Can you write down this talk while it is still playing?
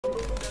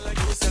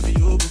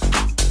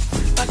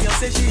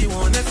say she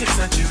want Netflix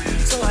and chill,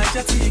 so I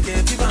chat to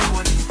get the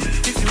money.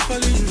 If you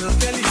fall in love,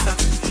 belly start,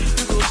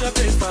 you go chop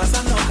breakfast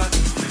and knock out.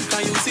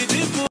 Can you see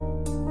the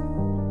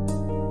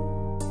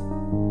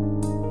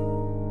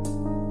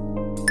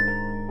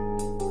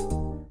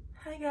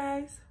Hi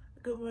guys,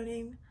 good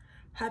morning,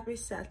 happy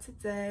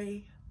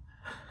Saturday.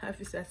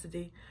 Happy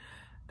Saturday.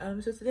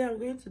 So today I'm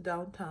going to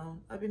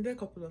downtown. I've been there a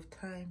couple of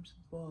times,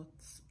 but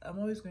I'm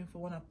always going for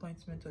one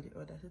appointment or the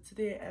other. So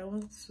today I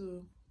want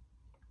to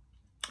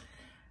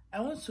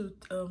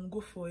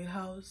go for a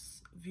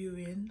house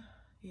viewing.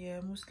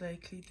 Yeah, most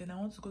likely. Then I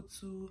want to go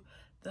to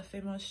the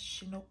famous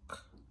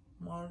Chinook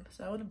Mall.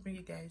 So I want to bring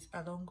you guys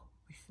along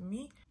with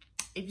me.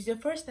 If it's your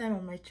first time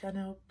on my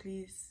channel,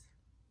 please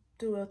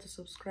do well to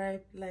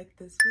subscribe, like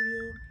this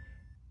video,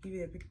 give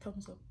it a big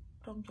thumbs up.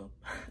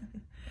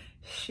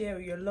 Share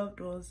with your loved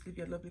ones, leave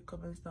your lovely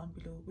comments down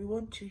below. We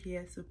want you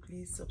here, so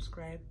please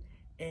subscribe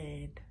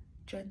and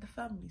join the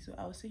family. So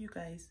I'll see you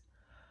guys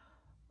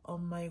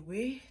on my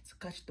way to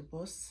catch the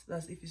bus.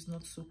 That's if it's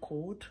not so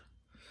cold.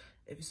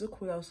 If it's so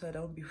cold outside,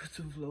 I won't be able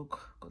to vlog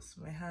because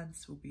my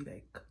hands will be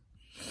like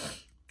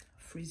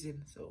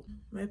freezing. So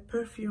my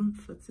perfume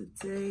for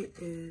today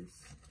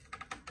is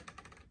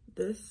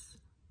this.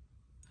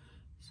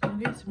 So I'm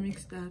going to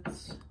mix that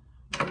with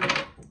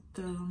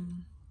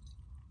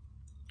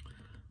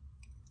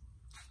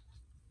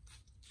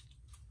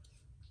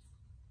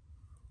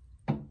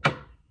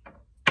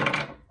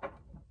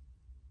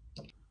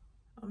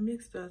I'll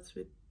mix that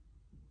with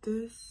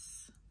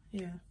this.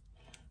 Yeah,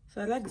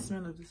 so I like the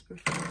smell of this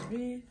perfume. It's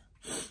really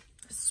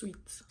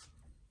sweet.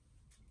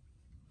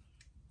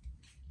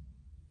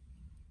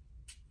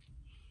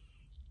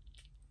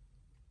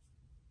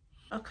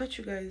 I'll catch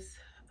you guys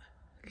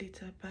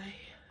later. Bye.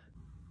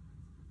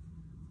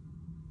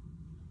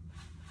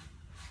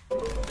 I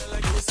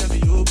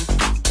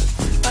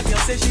can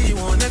say she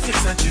want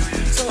Netflix and chill,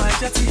 so I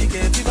chat to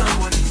get the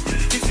money.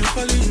 If you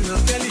fall in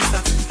love, belly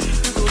start,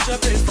 you go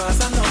chop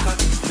breakfast and knock out.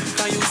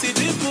 Can you see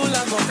the pull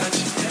and not catch?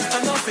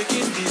 I'm not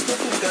faking this, no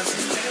fugazi.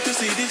 You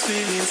see these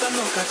feelings, I'm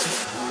not catching.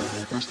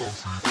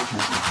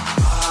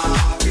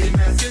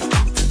 Business,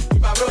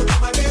 if I broke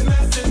my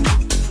business,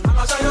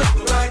 I'ma show you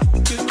the right.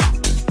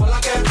 All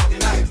I care for the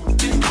night.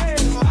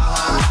 Business,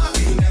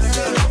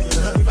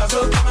 if I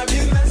broke my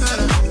business,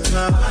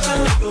 I'ma show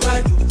you the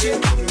right.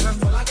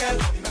 All I care for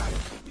the night.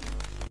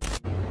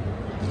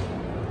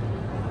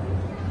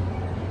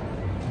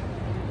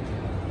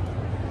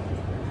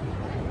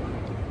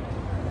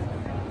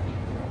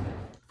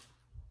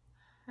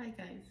 Hi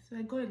guys, so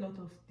I got a lot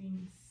of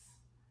things.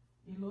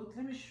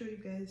 Let me show you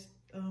guys.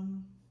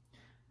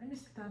 Let me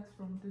start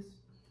from this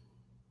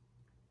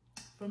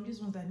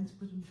one that I need to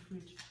put in the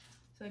fridge.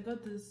 So I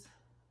got this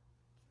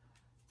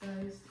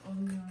diced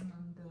onion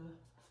and the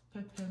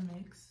pepper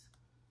mix,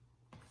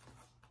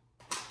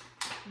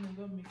 and I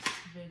got mixed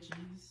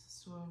veggies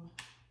as well.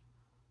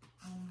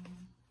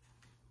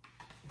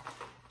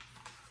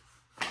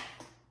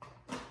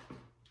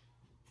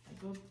 I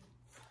got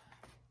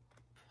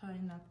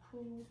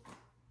pineapple.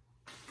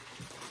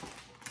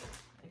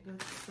 I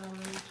got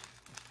salad.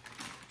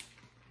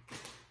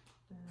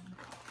 Then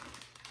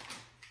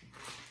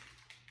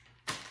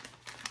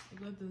I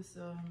got this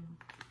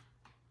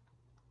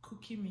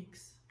cookie mix,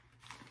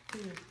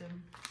 3 of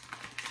them.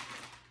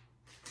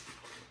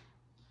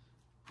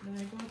 Then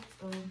I got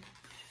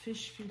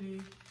fish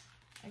fillet.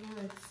 I got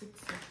like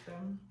 6 of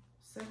them,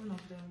 7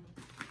 of them.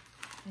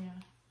 Yeah.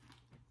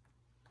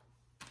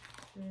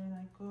 Then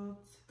I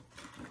got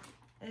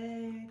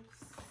eggs,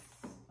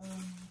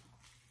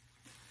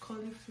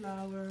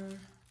 cauliflower,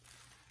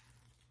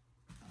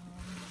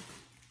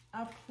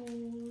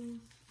 apples,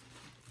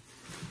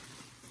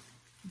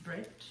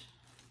 bread,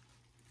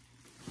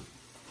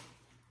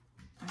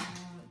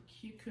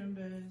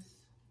 cucumbers,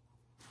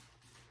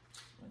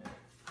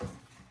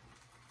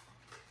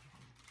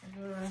 I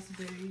got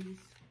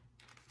raspberries,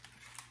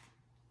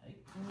 I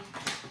got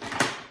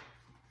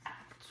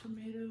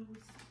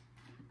tomatoes,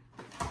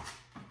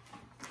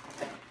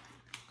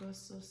 got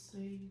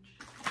sausage,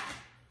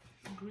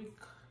 Greek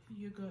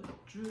yogurt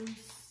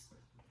juice,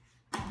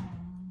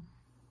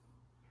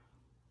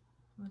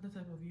 another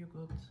type of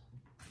yogurt.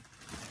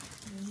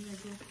 Then I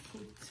got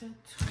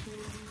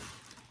potatoes.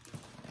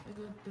 I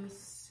got this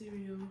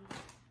cereal.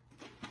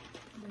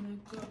 Then I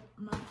got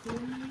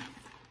macaroni,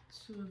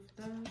 2 of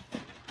that.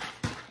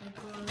 I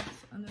got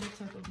another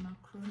type of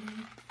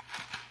macaroni.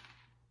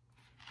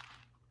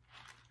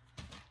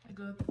 I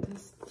got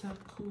this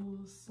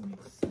tacos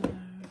mixer.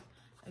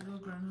 I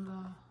got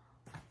granola.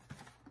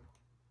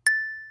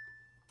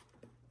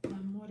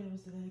 And what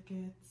else did I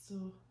get?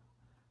 So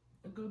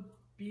I got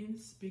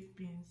beans, baked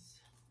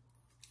beans.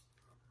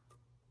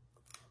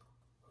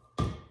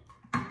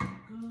 I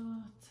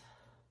got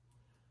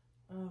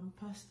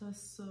pasta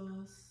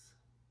sauce.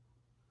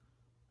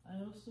 I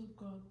also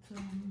got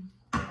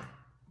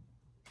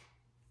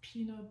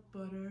peanut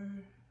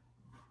butter.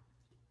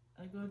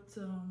 I got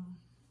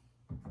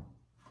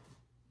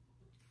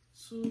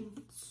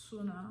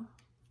tuna.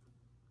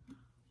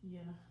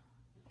 Yeah.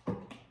 I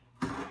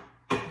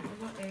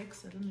got eggs.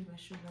 this. I don't know if I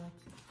should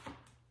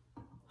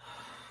that.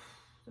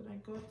 Then I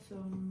got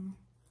some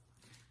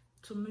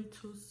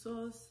tomato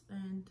sauce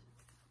and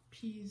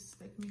peas,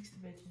 like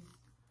mixed veggies.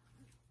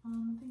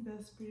 I think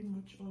that's pretty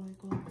much all I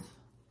got.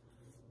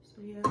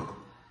 So yeah,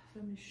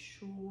 let me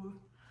show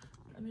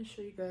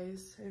you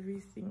guys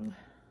everything.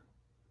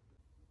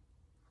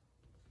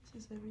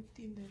 This is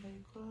everything that I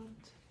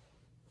got.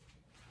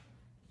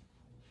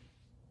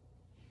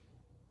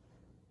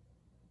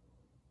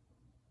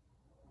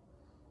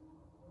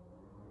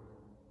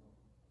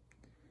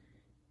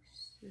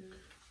 So,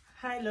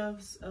 hi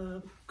loves,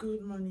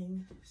 good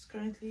morning. It's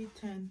currently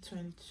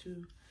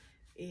 10:22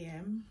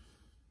 a.m.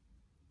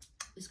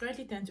 It's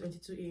currently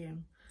 10:22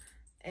 a.m.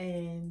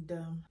 and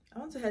I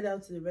want to head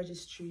out to the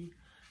registry.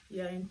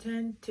 Yeah, I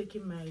intend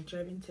taking my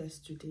driving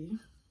test today.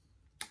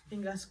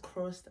 Fingers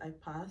crossed I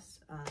pass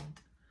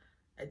and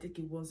I take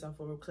it once and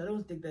for all, because I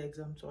don't take the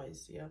exam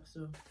twice. Yeah,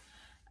 so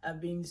I've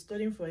been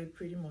studying for it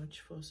pretty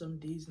much for some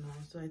days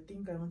now, so I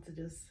think I want to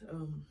just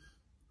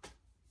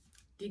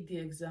take the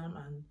exam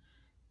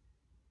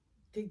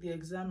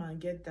and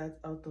get that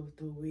out of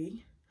the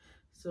way.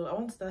 So I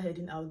want to start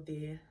heading out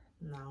there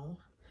now.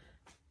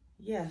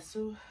 Yeah,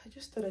 so I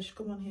just thought I should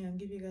come on here and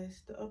give you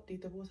guys the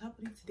update of what's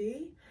happening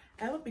today.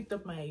 I haven't picked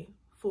up my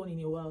phone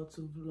in a while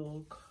to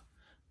vlog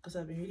because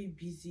I've been really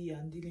busy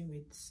and dealing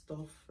with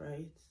stuff,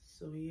 right?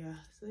 So yeah,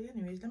 so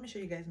anyways, let me show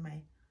you guys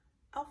my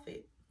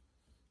outfit.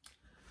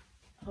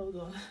 Hold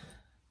on.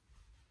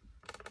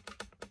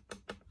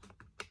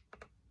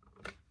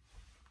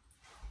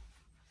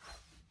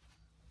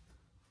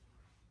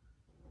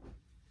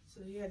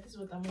 So yeah, this is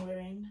what I'm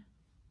wearing.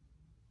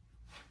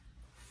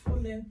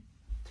 Full length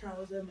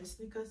trouser. My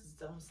sneakers is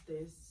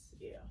downstairs.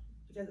 Yeah,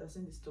 you guys have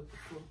seen this top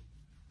before.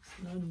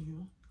 It's not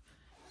new.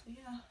 So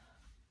yeah,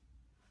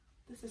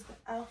 this is the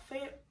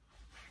outfit.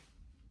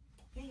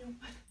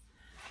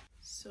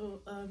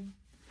 So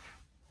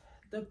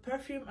the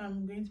perfume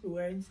I'm going to be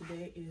wearing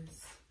today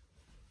is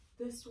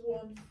this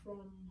one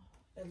from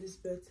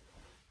Elizabeth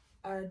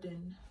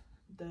Arden,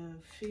 the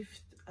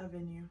 5th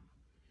Avenue.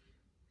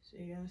 So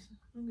yes,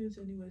 I'm not going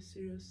to anywhere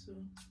serious, so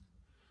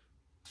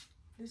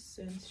this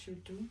scent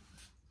should do.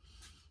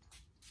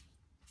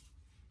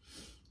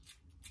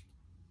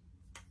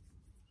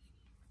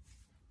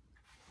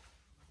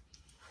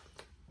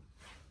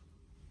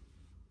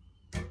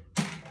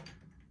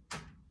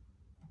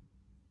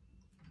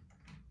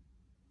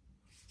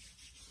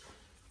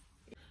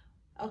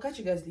 I'll catch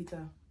you guys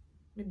later.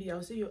 Maybe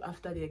I'll see you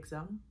after the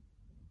exam.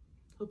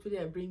 Hopefully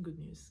I bring good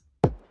news.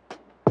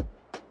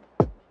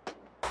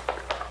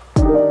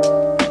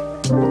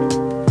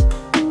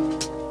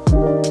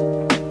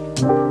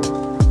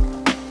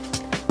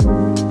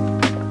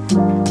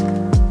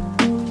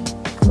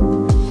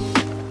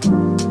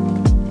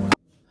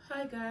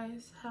 Hi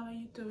guys, how are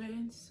you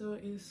doing? So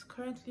it's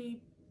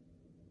currently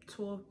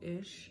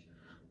 12ish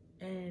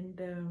and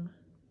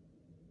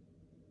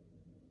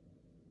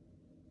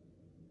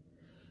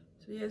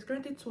so yeah, it's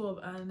currently 12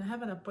 and I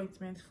have an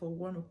appointment for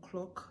 1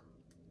 o'clock.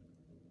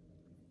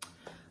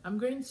 I'm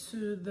going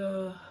to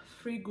the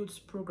free goods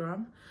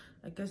program.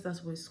 I guess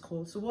that's what it's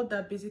called. So what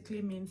that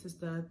basically means is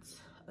that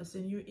as a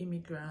new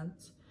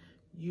immigrant,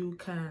 you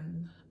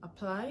can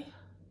apply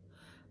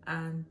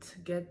and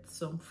get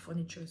some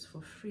furniture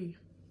for free.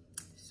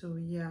 So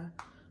yeah,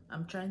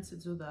 I'm trying to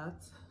do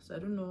that. So I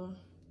don't know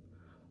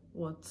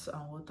what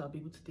I'll be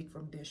able to take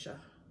from there,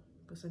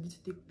 because I need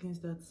to take things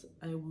that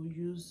I will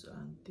use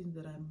and things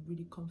that I'm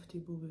really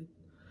comfortable with.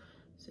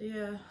 So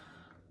yeah,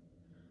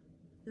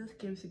 just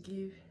came to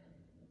give.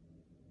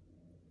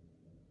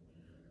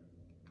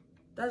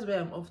 That's where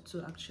I'm off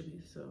to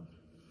actually. So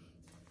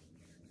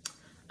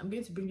I'm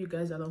going to bring you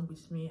guys along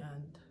with me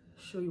and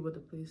show you what the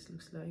place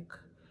looks like.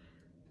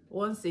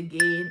 Once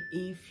again,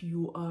 if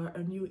you are a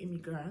new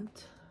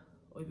immigrant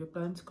or if you're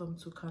planning to come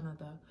to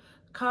Canada,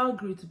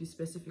 Calgary to be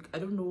specific, I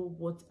don't know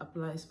what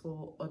applies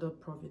for other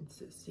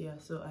provinces. Yeah,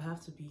 so I have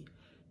to be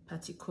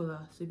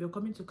particular. So if you're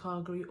coming to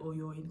Calgary or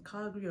you're in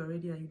Calgary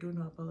already and you don't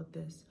know about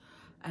this,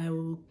 I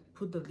will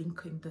put the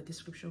link in the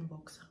description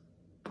box.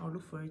 I'll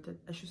look for it.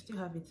 I should still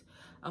have it.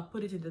 I'll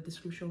put it in the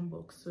description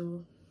box.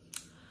 So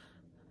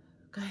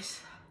guys,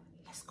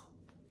 let's go.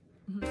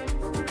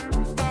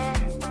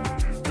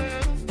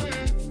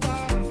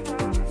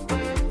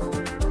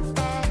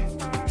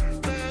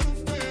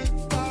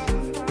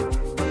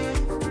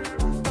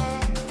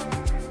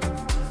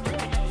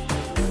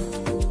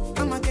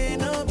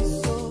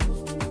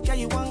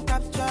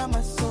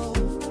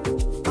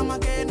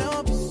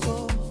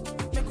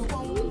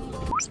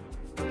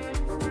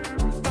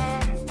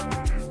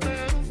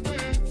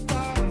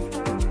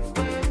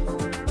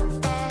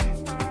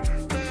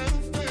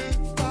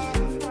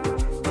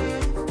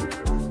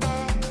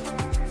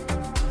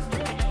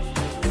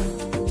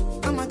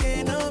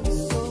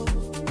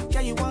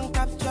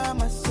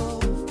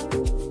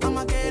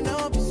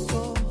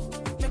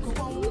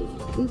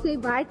 You say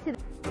bye to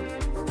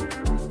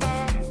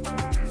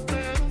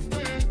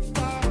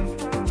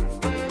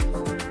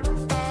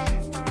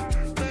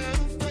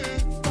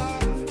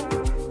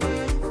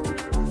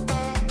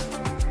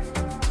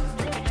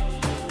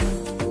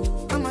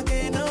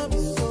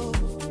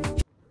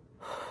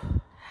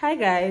Hi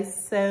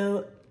guys,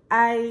 so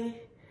I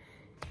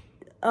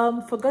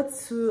forgot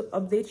to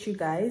update you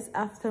guys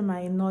after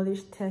my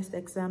knowledge test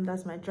exam.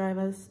 That's my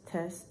driver's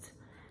test.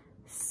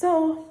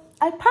 So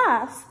I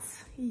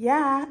passed.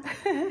 Yeah.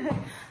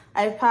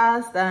 I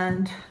passed,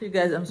 and you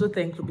guys, I'm so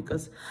thankful,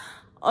 because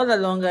all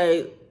along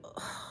I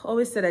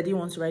always said I didn't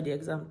want to write the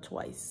exam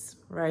twice,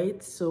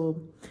 right?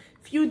 So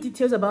few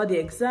details about the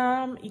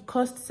exam. It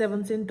cost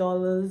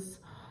 $17.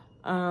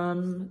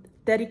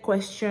 30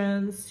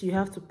 questions. You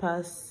have to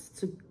pass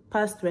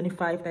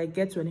 25, like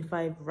get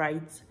 25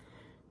 right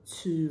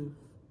to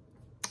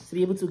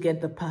be able to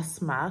get the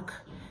pass mark.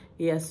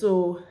 Yeah,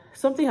 so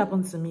something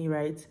happened to me,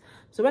 right?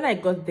 So when I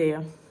got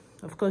there,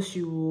 of course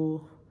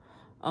you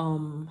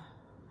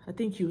I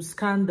think you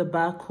scan the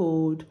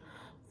barcode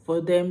for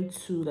them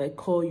to like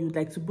call you,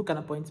 like to book an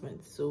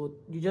appointment. So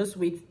you just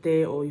wait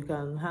there, or you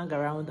can hang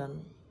around,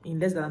 and in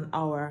less than an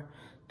hour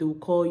they will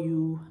call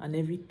you and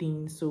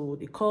everything. So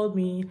they called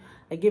me.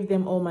 I gave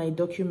them all my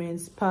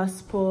documents,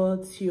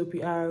 passport,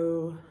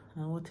 COPR,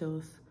 and what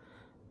else?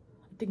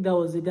 I think that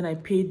was it. Then I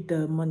paid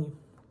the money.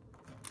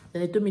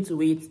 Then they told me to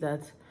wait,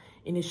 that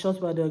in a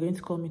short while they were going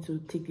to call me to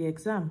take the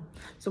exam.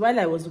 So while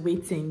I was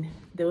waiting,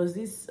 there was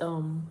this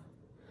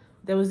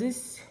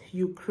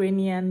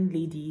Ukrainian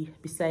lady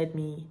beside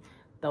me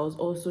that was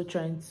also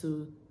trying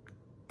to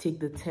take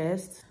the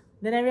test.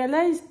 Then I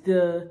realized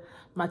the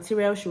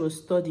material she was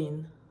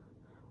studying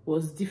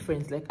was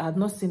different. Like I had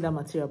not seen that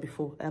material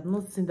before. I have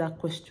not seen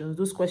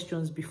those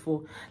questions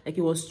before. Like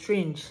it was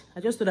strange.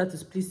 I just told her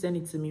to please send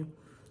it to me.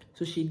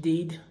 So she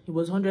did. It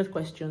was 100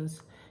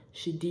 questions.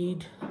 She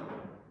did.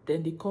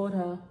 Then they called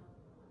her.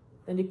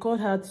 Then they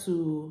called her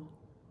to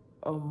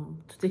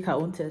take her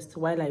own test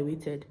while I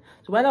waited.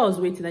 So while I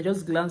was waiting, I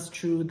just glanced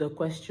through the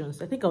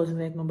questions. I think I was in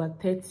like number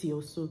 30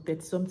 or so,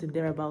 30 something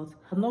thereabout.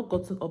 I've not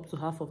gotten up to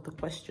half of the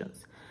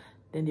questions.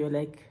 Then they were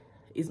like,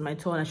 it's my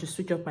turn. I should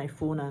switch off my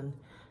phone and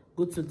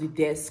go to the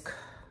desk,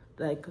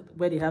 like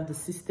where they have the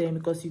system,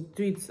 because you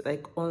do it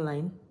like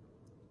online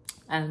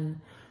and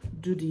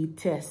do the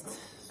test.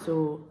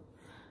 So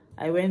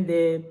I went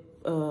there,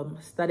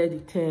 started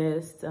the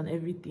test and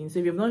everything. So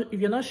if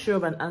you're not sure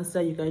of an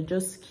answer, you can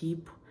just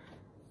skip.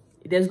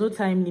 There's no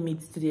time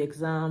limit to the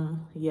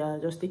exam. Yeah,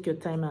 just take your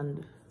time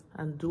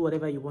and do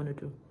whatever you want to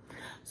do.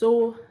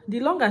 So the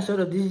long and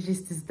short of this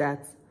gist is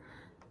that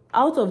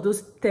out of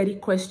those 30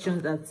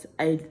 questions that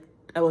I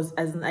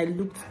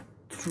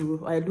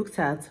looked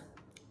at,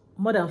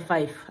 more than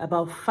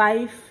about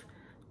 5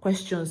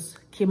 questions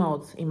came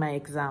out in my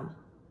exam.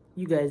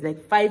 You guys,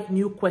 like 5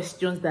 new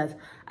questions that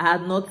I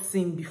had not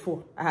seen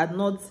before. I had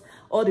not,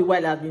 all the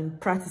while I've been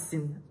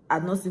practicing, I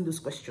had not seen those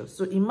questions.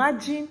 So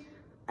imagine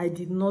I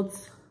did not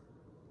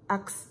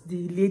ask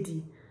the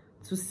lady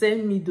to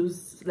send me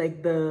those,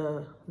 like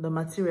the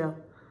material.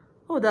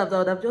 Oh, that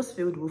would have just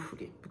failed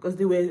woefully, because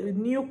they were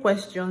new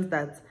questions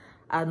that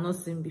I had not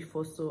seen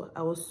before. So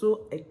I was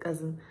so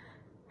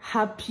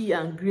happy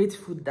and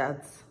grateful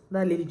that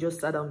that lady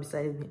just sat down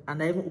beside me,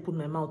 and I even opened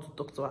my mouth to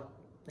talk to her.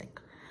 Like,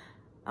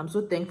 I'm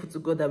so thankful to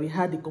God that we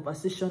had the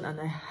conversation, and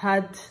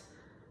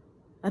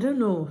I don't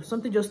know,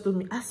 something just told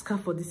me, ask her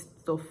for this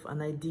stuff,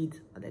 and I did.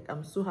 Like,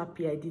 I'm so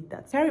happy I did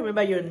that. I can't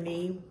remember your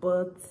name,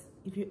 but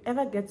if you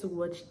ever get to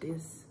watch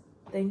this,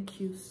 thank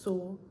you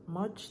so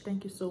much.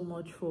 Thank you so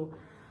much for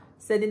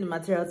sending the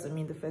material to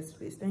me in the first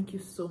place. Thank you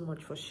so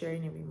much for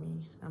sharing it with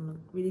me.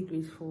 I'm really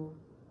grateful.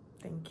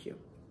 Thank you.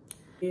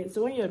 Okay,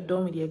 so when you're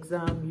done with the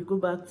exam, you go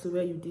back to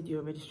where you did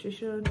your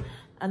registration,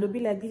 and they'll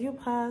be like, did you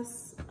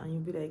pass? And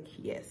you'll be like,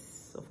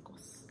 yes, of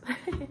course.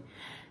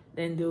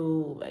 Then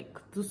they'll like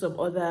do some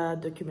other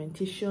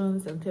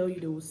documentations and tell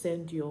you they will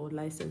send your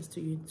license to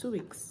you in 2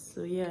 weeks.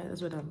 So yeah,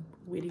 that's what I'm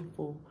waiting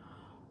for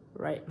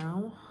right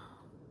now.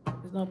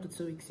 It's not up to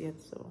 2 weeks yet,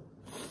 so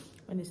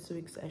when it's 2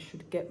 weeks I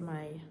should get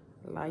my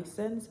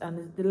license.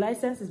 And the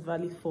license is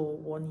valid for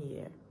 1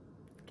 year,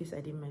 in case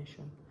I didn't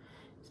mention.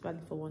 It's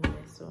valid for 1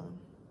 year, so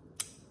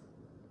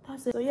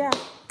that's it. So yeah,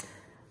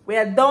 we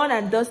are done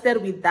and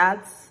dusted with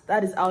that.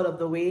 That is out of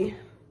the way.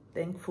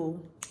 Thankful.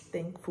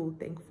 Like,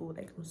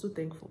 I'm so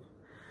thankful.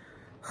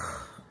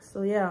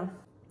 So yeah,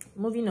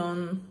 moving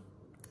on.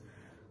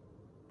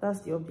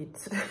 That's the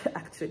update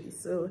actually.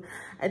 So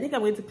I think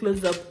I'm going to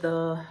close up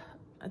the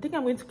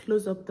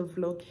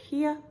vlog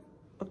here.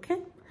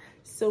 Okay,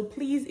 so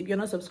please, if you're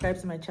not subscribed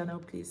to my channel,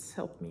 please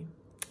help me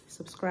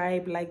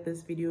subscribe, like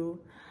this video,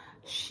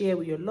 share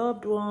with your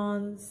loved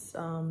ones,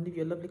 leave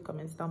your lovely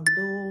comments down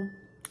below,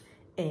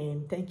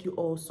 and thank you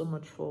all so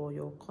much for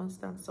your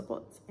constant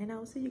support, and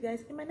I'll see you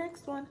guys in my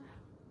next one.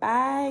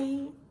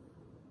 Bye.